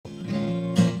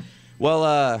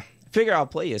Well, figure I'll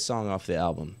play you a song off the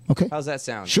album. Okay. How's that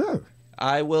sound? Sure.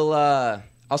 I will.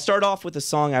 I'll start off with a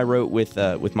song I wrote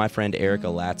with my friend Erica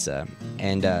Latza,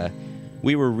 and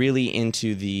we were really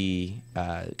into the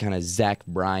kind of Zach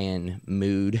Bryan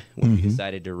mood when we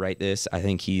decided to write this. I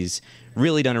think he's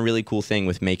really done a really cool thing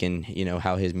with making, you know,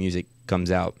 how his music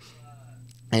comes out.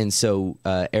 And so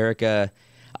Erica,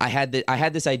 I had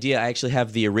this idea. I actually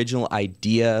have the original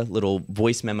idea, little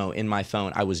voice memo in my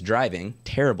phone. I was driving.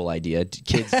 Terrible idea.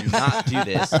 Kids do not do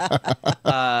this.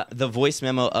 The voice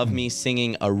memo of me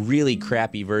singing a really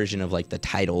crappy version of like the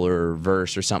title or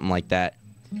verse or something like that.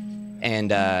 And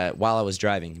while I was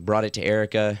driving, brought it to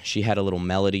Erica. She had a little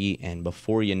melody, and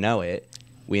before you know it,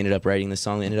 we ended up writing the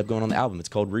song that ended up going on the album. It's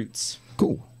called Roots.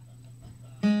 Cool.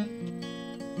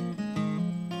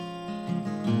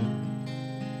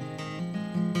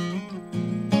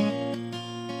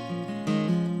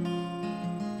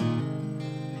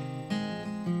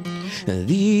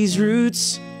 These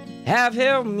roots have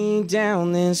held me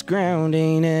down. This ground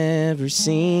ain't ever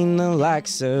seen the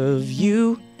likes of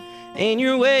you. And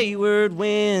your wayward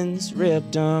winds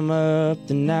ripped 'em up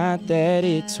the night that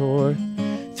it tore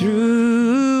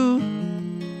through.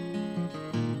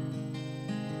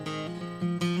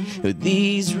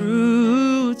 These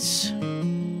roots,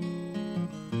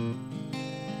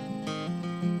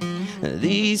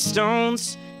 these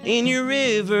stones in your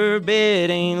riverbed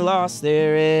ain't lost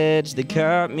their edge. They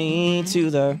cut me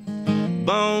to the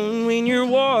bone when your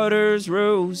waters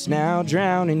rose. Now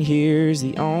drowning here's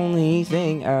the only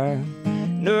thing I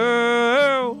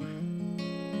know.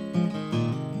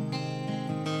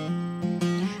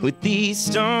 With these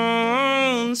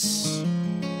stones,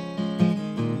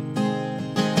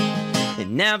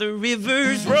 and now the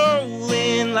river's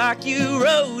rolling like you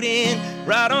rode in,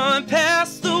 right on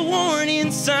past the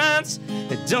warning signs.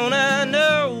 Don't I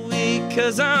know it,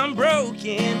 'cause I'm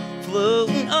broken,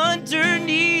 floating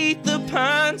underneath the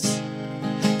pines,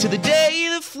 till the day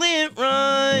the flint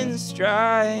runs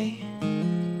dry.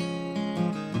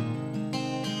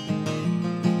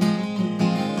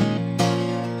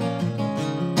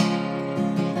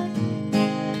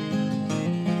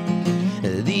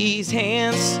 These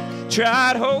hands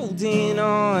tried holding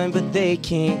on, but they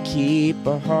can't keep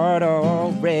a heart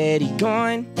already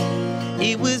gone.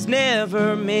 It was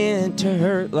never meant to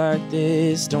hurt like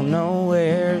this. Don't know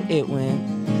where it went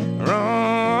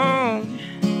wrong.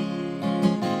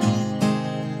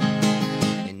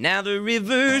 And now the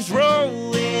river's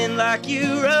rolling like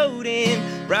you rode in,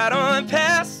 right on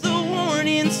past the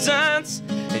warning signs.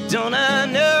 And don't I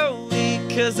know it,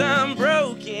 'cause I'm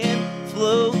broken,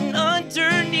 floating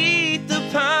underneath the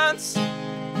pines,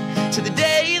 till the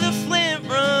day the flint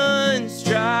runs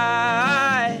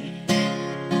dry.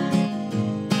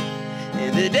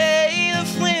 The day the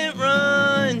flint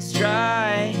runs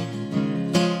dry.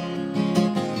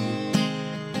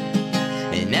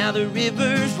 And now the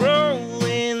river's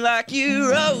rolling like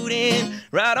you rode in,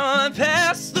 right on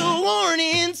past the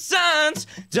warning signs.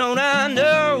 Don't I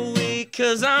know it,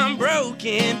 'cause I'm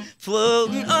broken,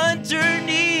 floating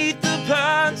underneath the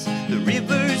pines. The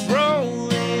river's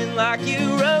rolling like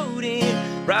you rode in,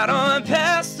 right on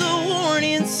past the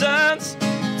warning signs.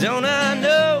 Don't I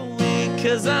know it,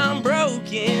 'cause I'm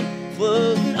broken,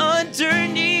 floating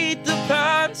underneath the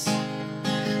pines,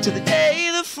 till the day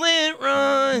the flint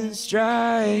runs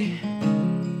dry.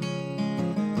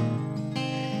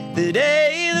 The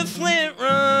day the flint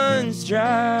runs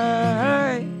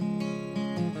dry.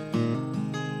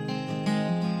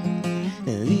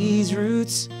 These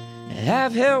roots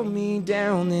have held me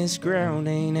down. This ground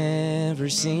ain't ever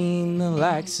seen the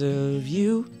likes of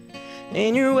you.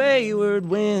 And your wayward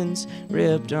winds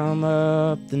ripped 'em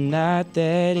up the night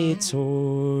that it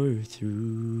tore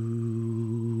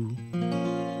through.